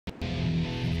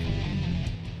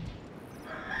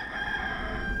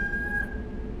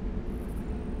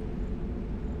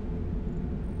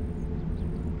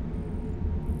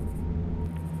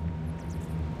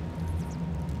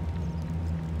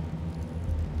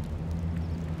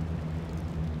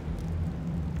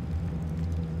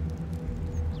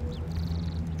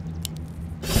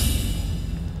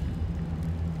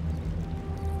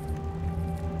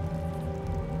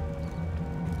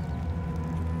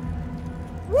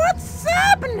What's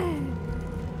happening?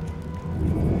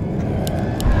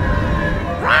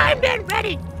 Primed and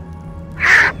ready!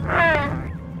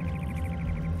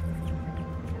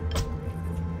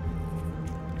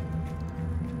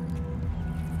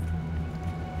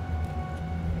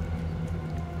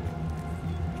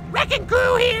 Wrecking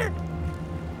crew here!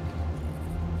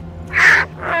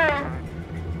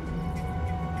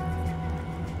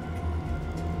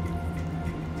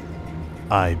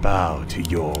 I bow to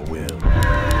your will.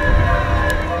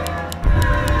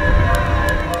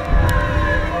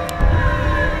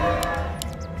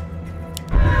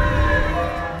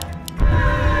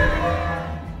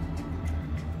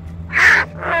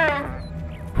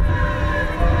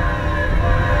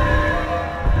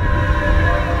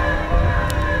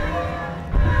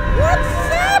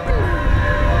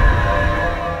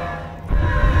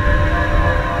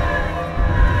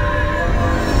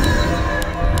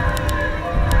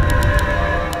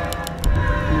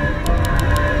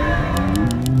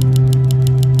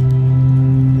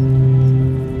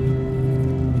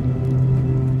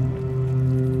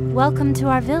 Welcome to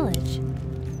our village.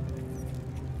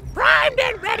 Primed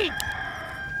and ready!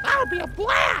 That'll be a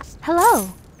blast! Hello.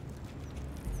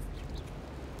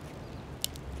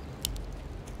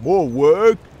 More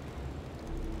work?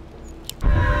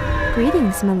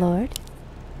 Greetings, my lord.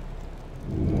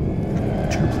 2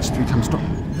 plus 3 times 2.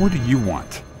 What do you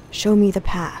want? Show me the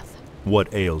path.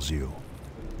 What ails you?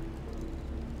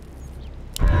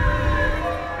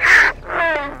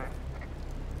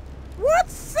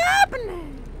 What's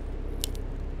happening?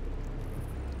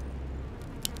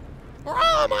 For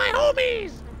all my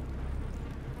homies!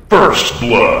 First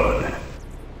blood.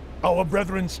 Our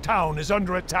brethren's town is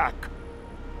under attack.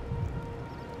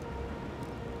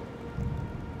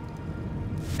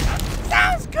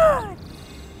 Sounds good!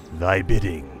 Thy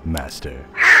bidding, master.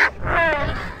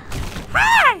 Hi!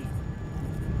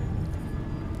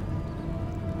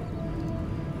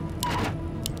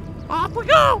 Off we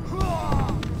go!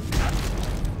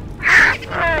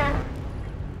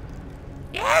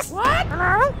 Yes? What?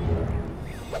 Hello?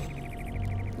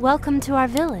 Welcome to our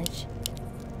village.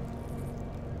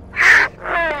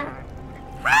 Hi!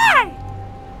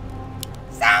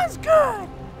 Sounds good!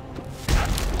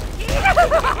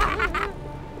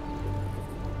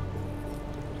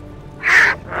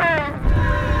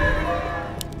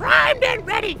 Primed and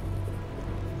ready!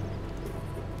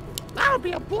 That'll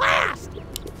be a blast!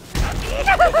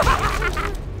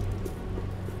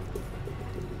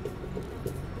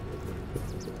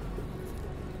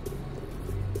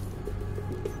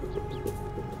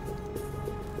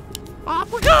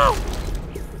 Off we go!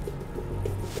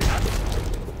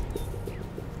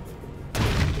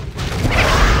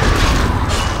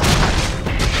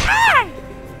 Hi!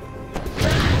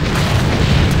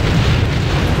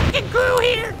 Wrecking crew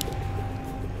here!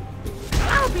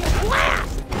 That'll be a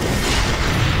blast!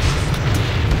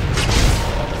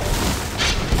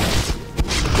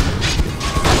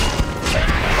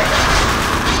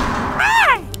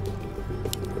 Hi!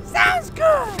 Sounds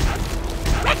good!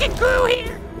 Wrecking crew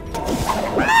here!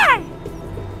 Hi!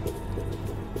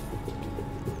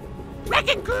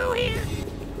 Wrecking crew here!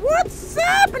 What's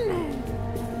happening?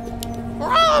 For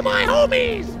all my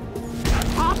homies!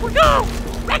 Off we go!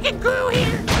 Wrecking crew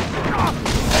here!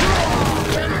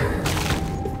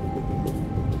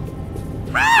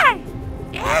 Hi!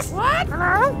 Yes? What?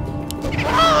 Hello? For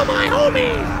all my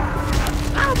homies!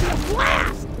 That'll be a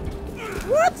blast!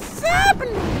 What's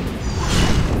happening?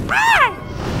 Hi!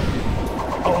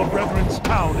 Our brethren's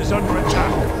town is under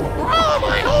attack. For all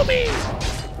my homies!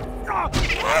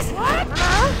 Yes? What?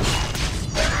 Hello?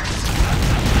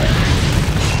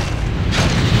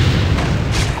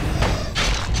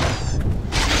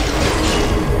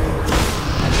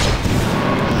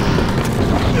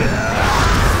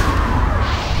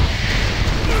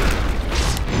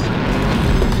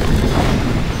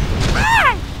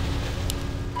 Hi!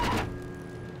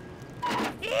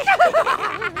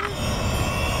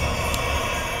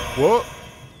 What?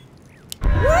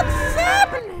 What's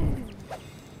happening?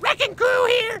 Wrecking crew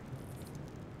here!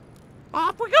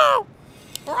 Off we go!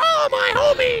 For all my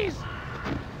homies!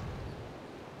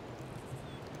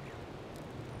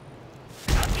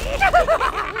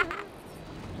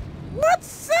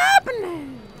 What's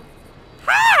happening?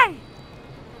 Hi!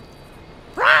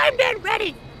 Primed and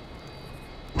ready!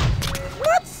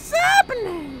 What's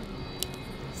happening?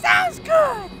 Sounds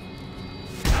good!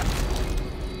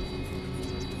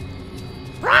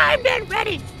 Primed and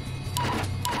ready!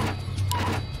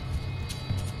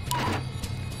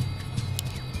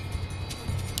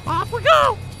 Off we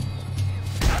go!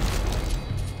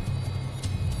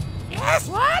 Yes?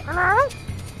 What? Hello?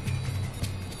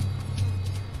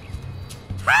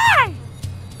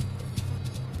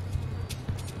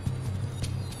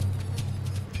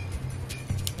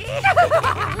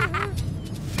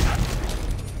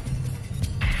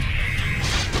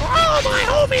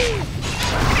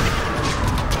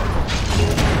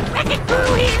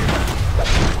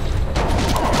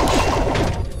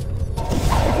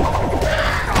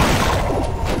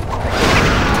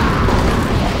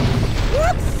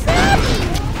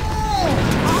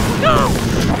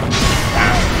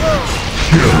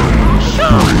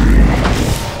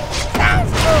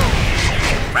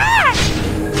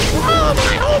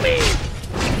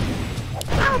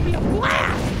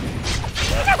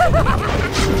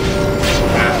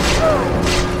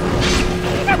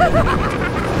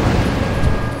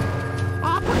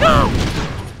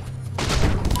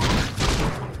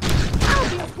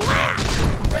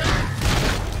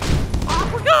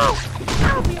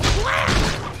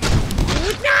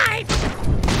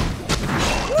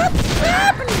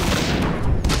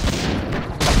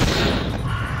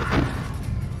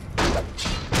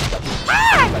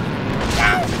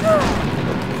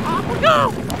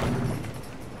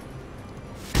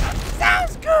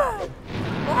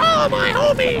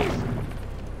 homies!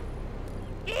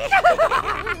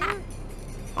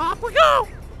 Off we go!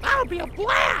 That'll be a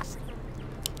blast!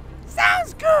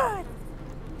 Sounds good!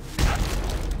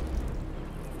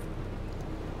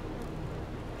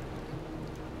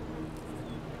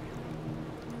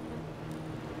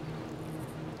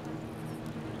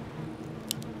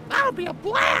 That'll be a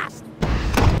blast!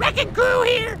 Wrecking crew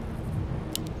here!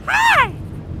 Hi!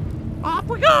 Off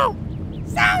we go!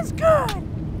 Sounds good!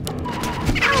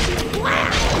 That'll be a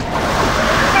blast!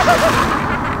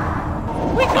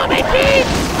 We coming, peeps!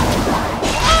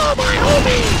 Oh, my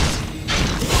homies!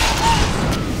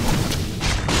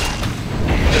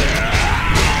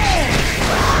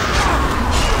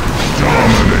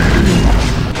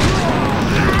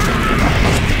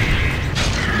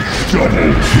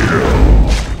 Double kill.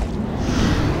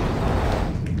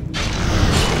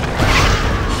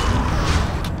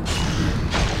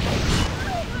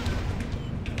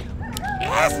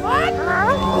 Yes, what?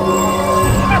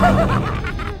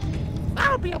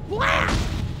 That'll be a blast!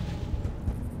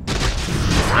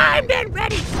 Primed and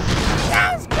ready!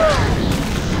 Sounds good!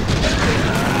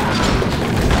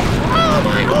 Oh,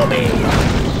 my homies!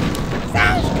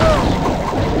 Sounds good!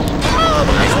 Oh,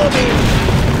 my homies!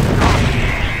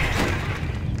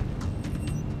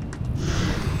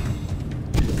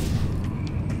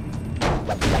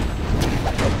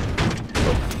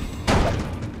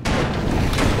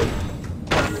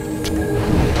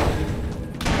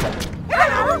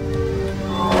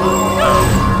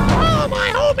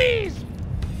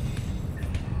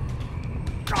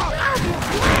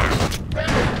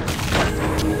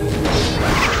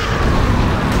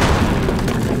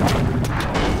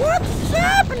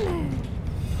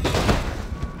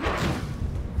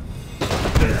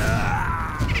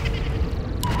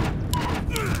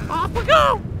 Off we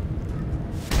go!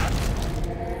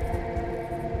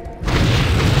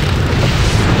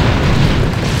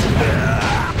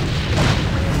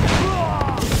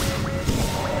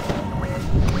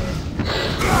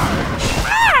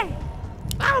 Hey!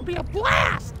 That'll be a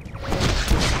blast!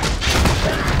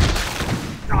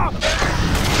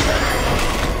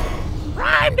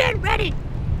 Primed and ready!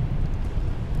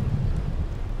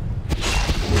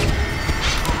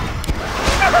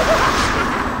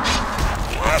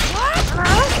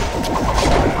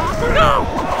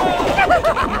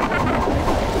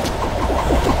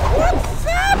 What's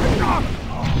happening?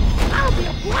 That'll be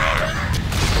a blast!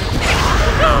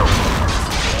 Go!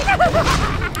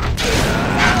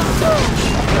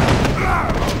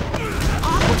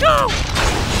 Off we go!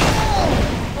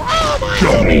 Oh, my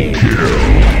Double kill.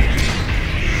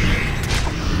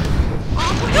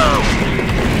 Off we go!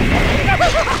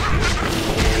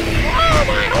 Oh,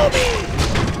 my homies!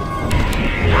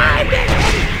 Primed and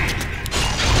ready!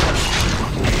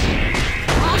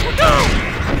 Off we go!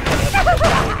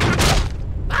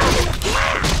 That'll be a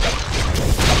blast!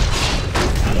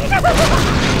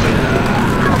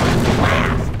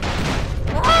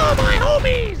 Oh, my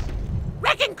homies!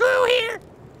 Wrecking crew here!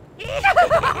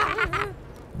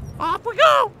 Off we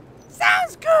go!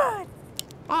 Sounds good!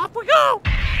 Off we go!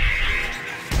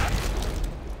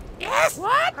 Yes?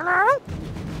 What? Hello?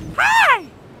 Hi!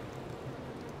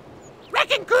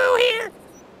 Wrecking crew here!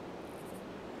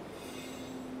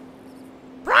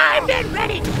 Primed and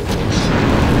ready!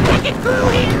 Wrecking crew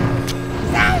here!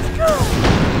 Sounds good!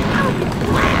 That'll be a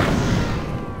blast!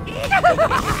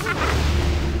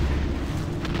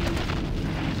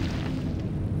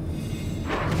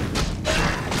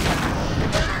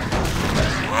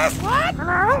 Yes, what?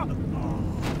 Hello?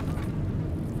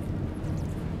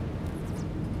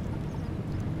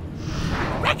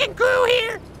 Wrecking crew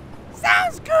here!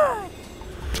 Sounds good!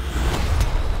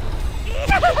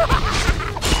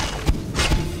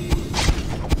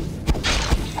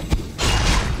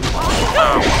 Off we go!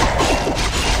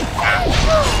 Sounds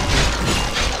good!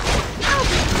 That'll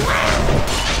be a blast!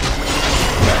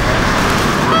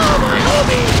 Oh, my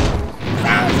homies!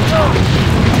 Sounds good!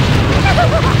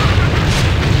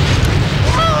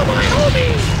 Oh, my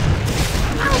homies!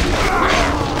 That'll be a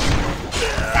blast!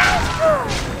 Sounds good!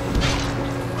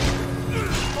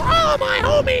 Oh, my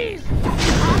homies!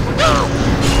 Off we go!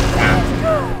 Sounds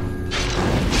good!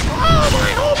 Oh,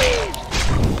 my homies!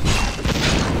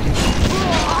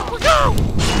 Off we go!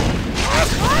 Yes,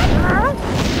 what?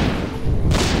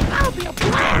 That'll be a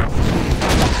blast!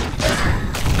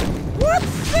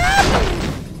 What's happening?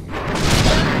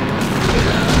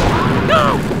 Off we go!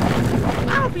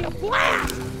 That'll be a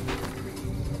blast!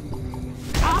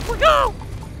 Off we go!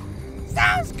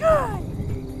 Sounds good!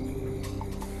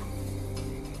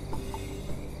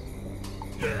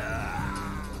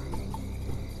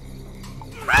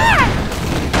 Hi!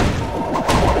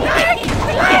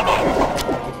 We like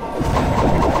it!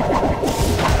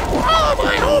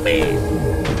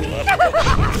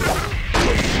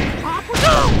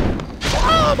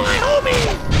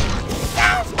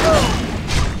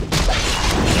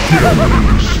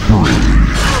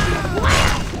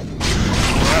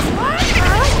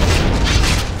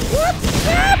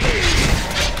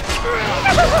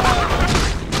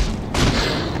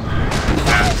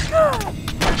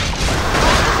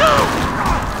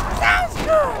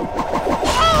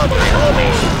 my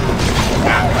homies!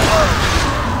 Sounds good!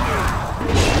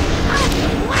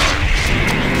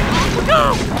 Off we go!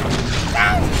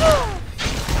 Sounds good!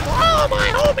 For all my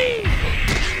homies!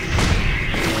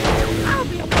 That'll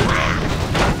be a blast!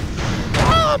 For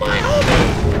all my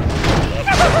homies!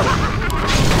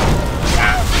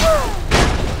 Sounds good!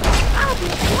 That'll be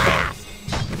a blast!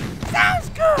 Sounds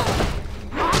good!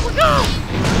 Off we go!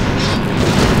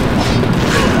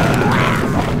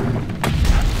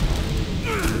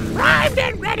 Primed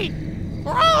and ready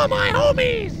for all my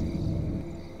homies!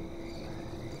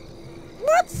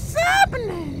 What's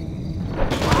happening?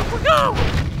 Off we go!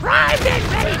 Primed and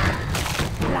ready!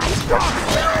 Lights go!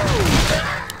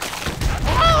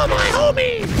 For all my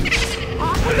homies!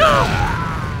 Off we go!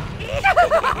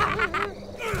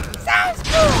 Sounds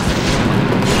good!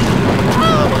 For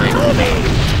all my homies!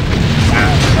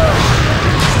 Sounds good!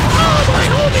 For all my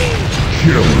homies!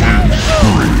 Killing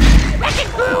spree. Wrecking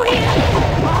crew here!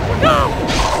 Off we go!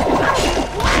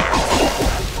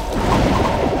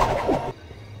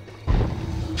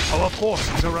 Our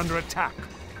forces are under attack.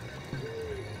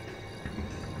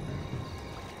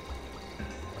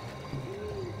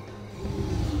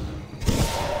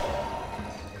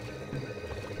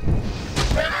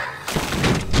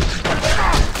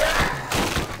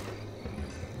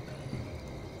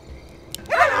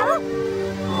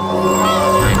 All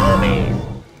my homies!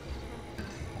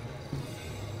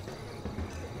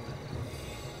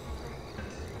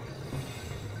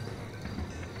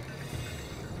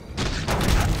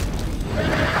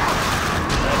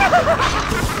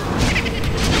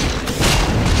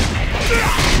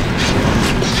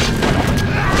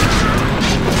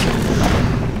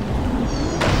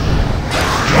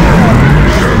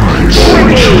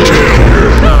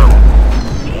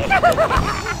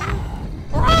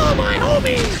 For all my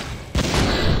homies!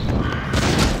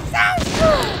 Sounds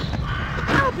good!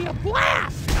 That'll be a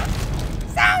blast!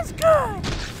 Sounds good!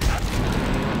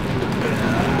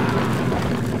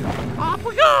 Off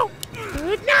we go!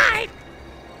 Good night!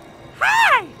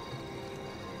 Hi!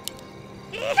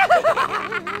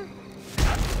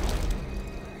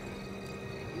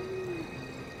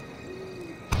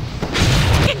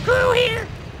 Wrecking crew here!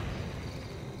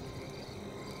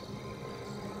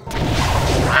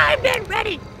 Primed and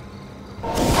ready!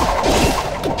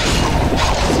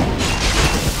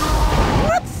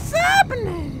 What's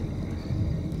happening?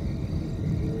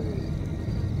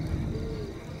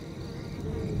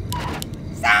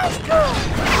 Sounds good!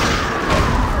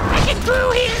 Wrecking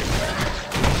crew here!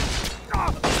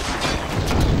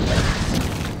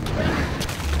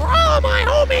 For all my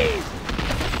homies!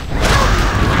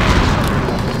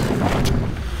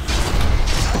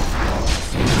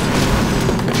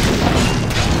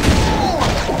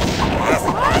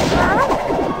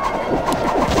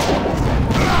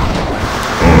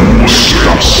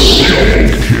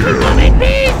 Come in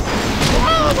peace! For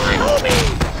all my homies!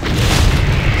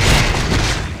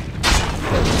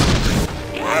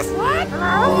 Yes, what?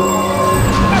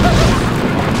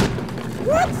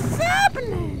 What's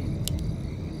happening?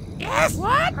 Yes,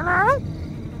 what?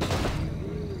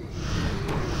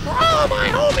 For all my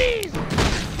homies!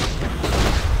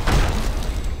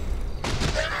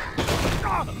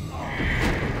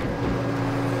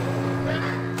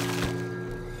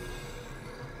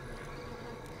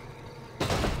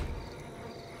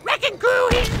 Wrecking crew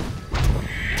here!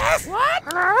 Yes, what?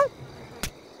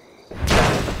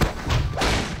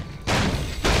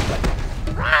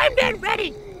 Primed and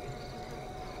ready!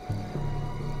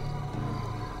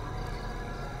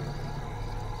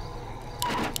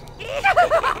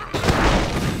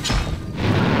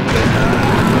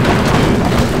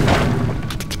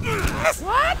 Yes,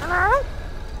 what?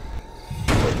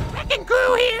 Wrecking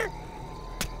crew here!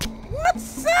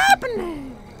 What's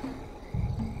happening?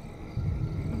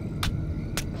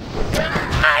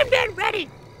 Primed and ready!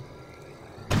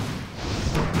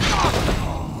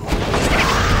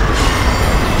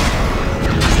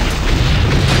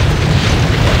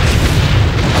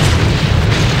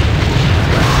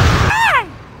 Hi!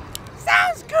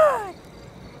 Sounds good!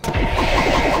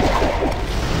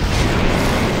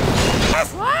 Yes,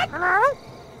 what?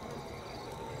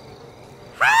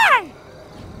 Hi!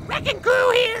 Wrecking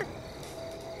crew here!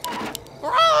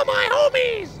 For all my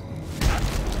homies!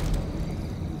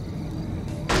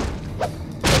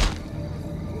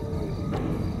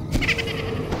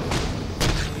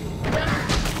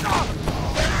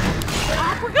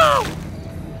 Off we go!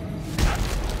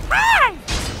 Hi!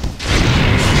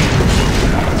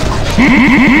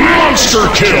 Monster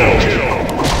kill!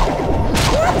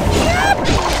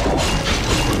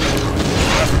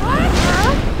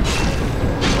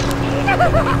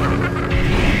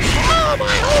 Oh,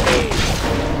 my homies!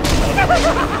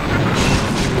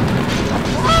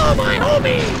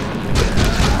 homies!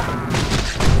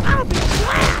 That'll be a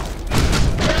blast!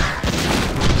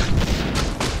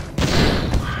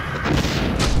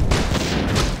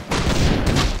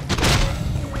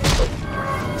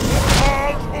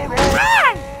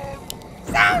 Right!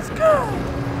 Sounds good!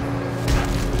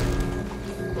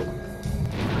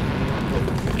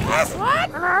 Yes, what?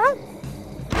 Hello?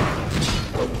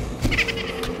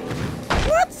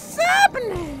 What's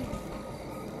happening?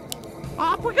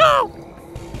 Off we go!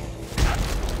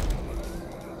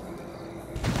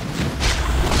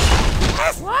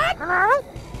 Yes, what? Hello?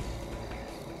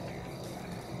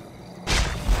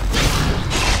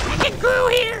 Wrecking crew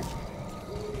here!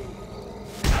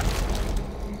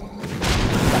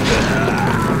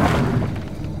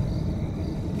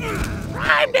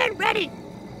 Primed and ready!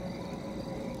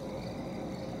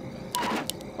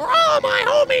 For all my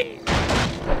homies!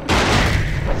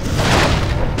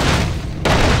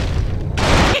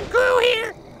 Wrecking crew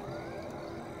here!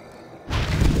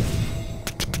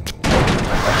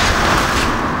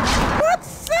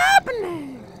 What's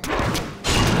happening?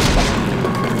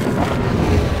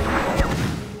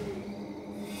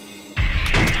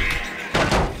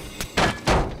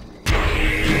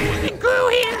 Wrecking crew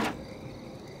here!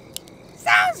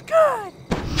 Sounds good!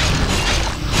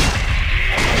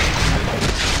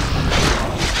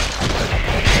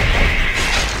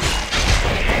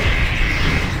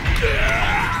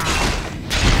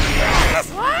 Yes,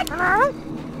 what? Hello?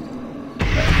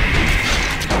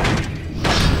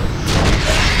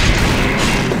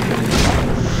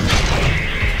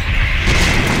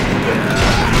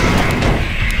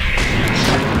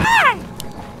 Hey!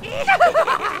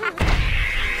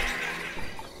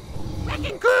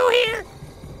 Wrecking crew here!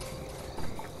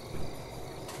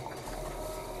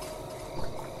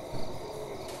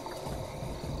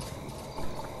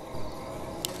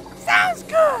 Sounds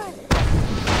good!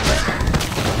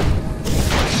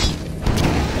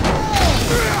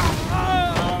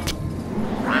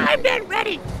 Primed and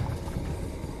ready!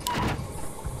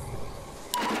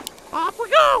 Off we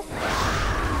go!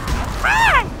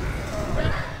 Right!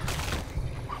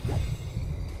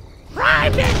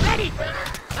 Primed and ready!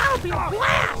 That'll be a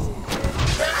blast!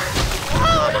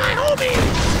 All my homies!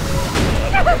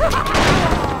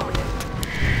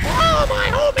 All my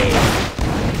homies!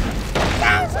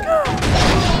 Sounds good!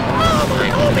 All my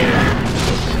homies!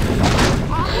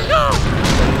 Off we go!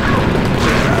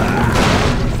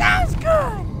 Sounds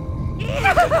good!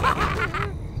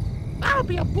 That'll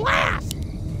be a blast!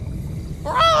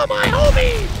 For all my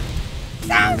homies!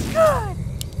 Sounds good!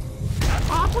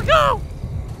 Off we go!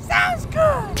 Sounds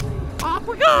good! Off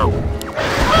we go! All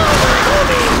my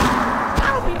homies!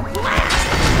 That'll be a blast!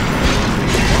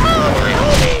 For all my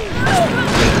homies!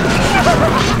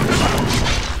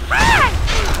 Right!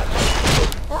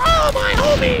 For all my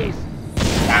homies!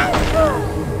 Sounds good!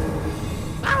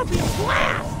 That'll be a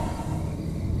blast!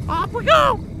 Off we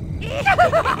go!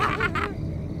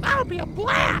 That'll be a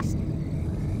blast!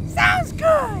 Sounds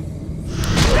good!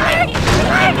 Ready!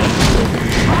 Ready!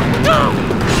 Off we go!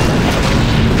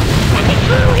 Wrecking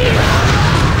crew here!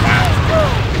 Sounds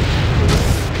good!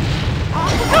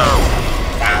 Off we go!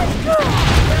 Sounds good!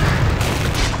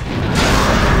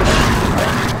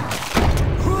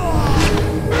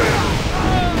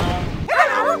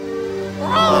 Hello! For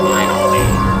all my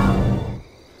homies!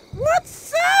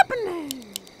 What's happening?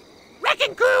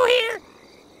 Wrecking crew here!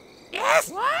 Yes?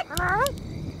 What? Hello?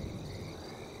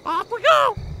 Off we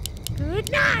go! Good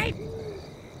night!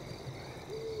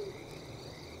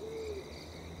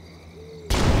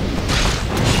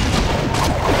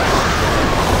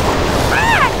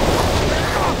 Right!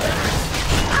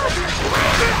 That'll be a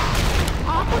blast!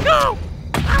 Off we go!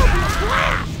 That'll be a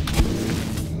blast!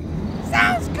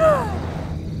 Sounds good!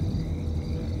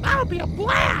 That'll be a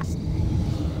blast!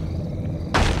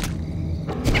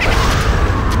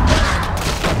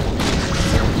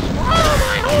 All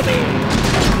my homies!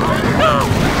 Off we go!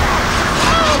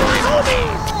 All my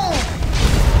homies!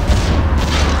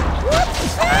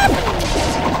 What's happening?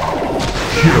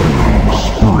 Killing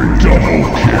spree. Double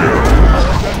kill.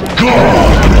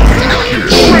 Goblin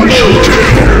Techie.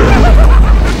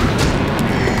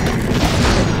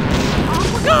 Off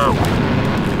we go!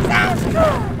 Sounds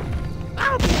good!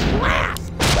 That'll be a blast!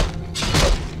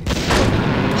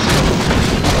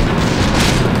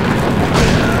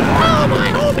 All my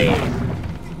homies!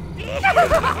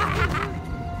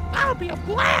 That'll be a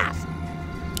blast!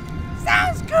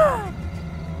 Sounds good!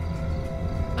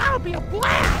 That'll be a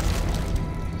blast!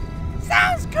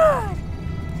 Sounds good!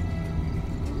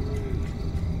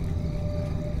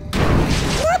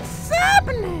 What's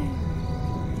happening?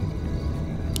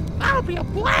 That'll be a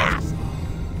blast!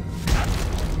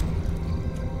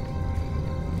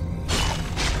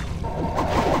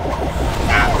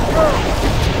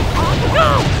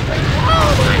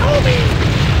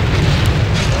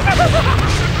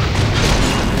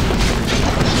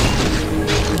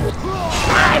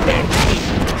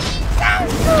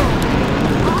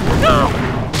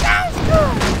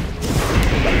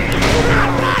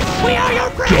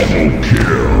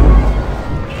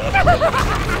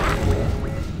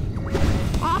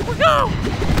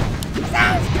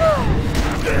 Sounds good!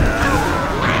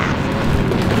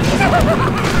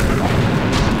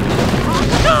 Off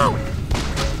we go!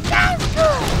 Sounds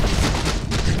good!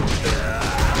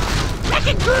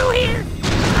 Wrecking crew here!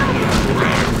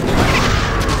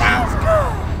 Sounds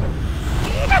good!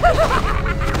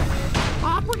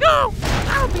 Off we go!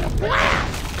 That'll be a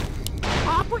blast!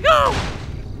 Off we go!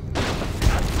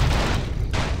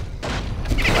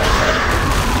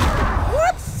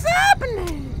 What's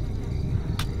happening?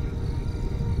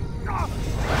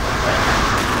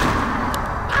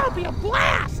 That'll be a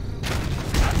blast!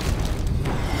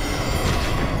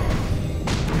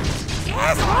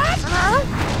 Guess what?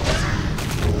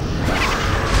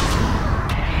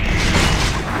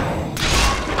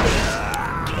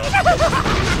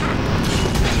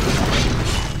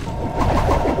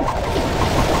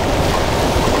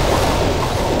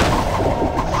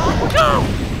 Off we go!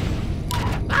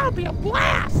 That'll be a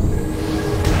blast!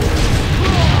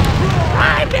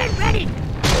 I'm getting ready!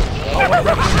 Our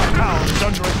revenue town is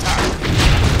under attack.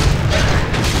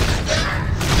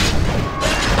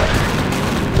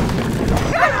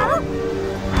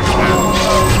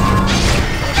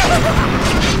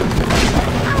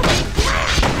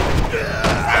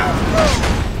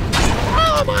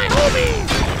 Oh, my homies!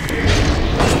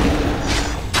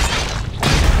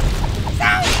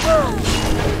 Sounds good!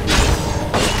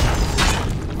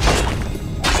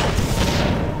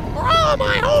 For all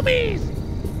my homies!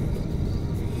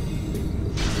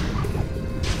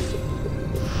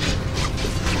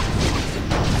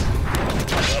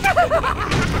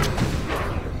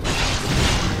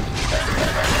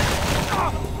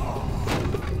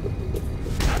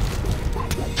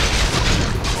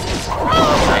 For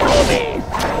all my homies!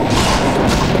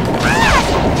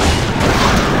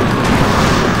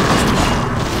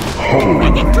 Holy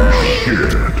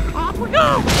shit! Off we go!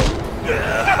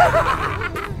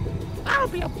 That'll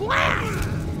be a blast!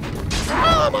 For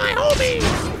all my homies!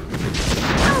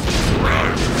 That'll be a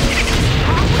blast!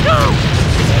 Off we go!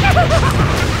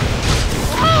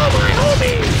 For all my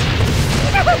homies!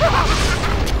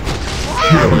 For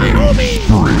all my homies!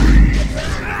 Spree!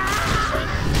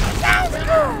 Sounds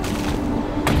good!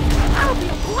 That'll be a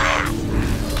blast!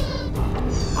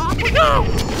 Off we go!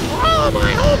 For all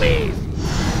my homies!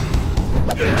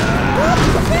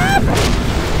 What's happening?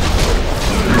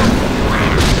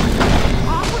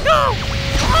 Off we go!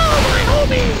 For all my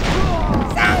homies!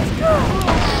 Sounds good!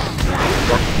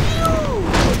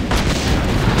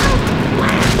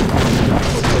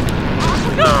 Off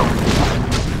we go!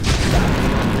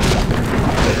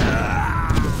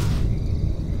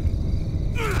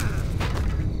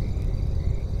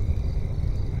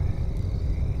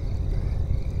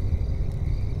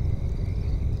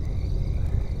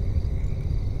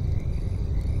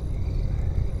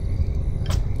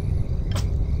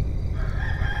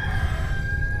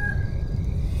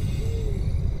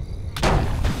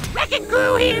 Wrecking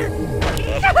crew here!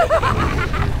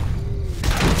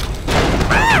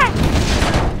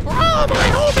 For all my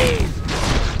homies!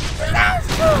 Sounds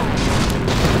good!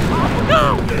 Off we go!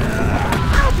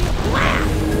 That'll be a blast!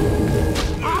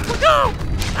 Off we go!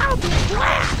 That'll be a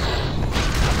blast!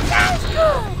 Sounds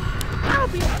good! That'll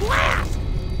be a blast!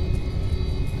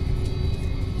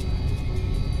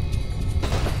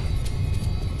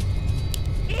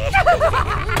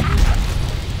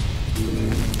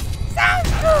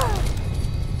 Sounds good!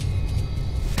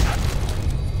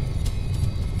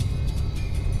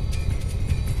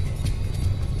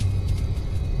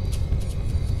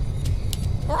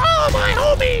 For all my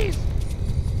homies!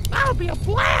 That'll be a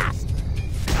blast!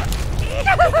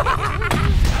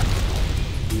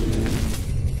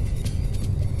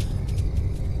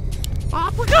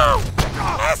 Off we go!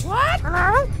 What?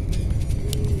 Hello?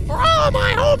 For all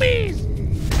my homies!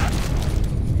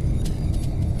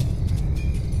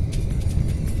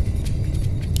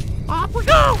 Off we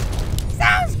go!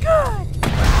 Sounds good!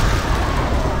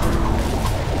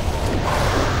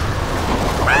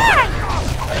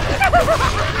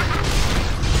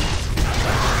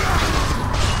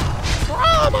 For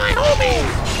all my homies!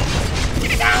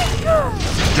 Sounds good!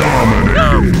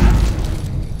 Dominating!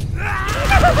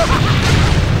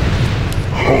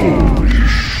 Holy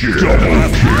shit! Double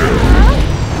kill!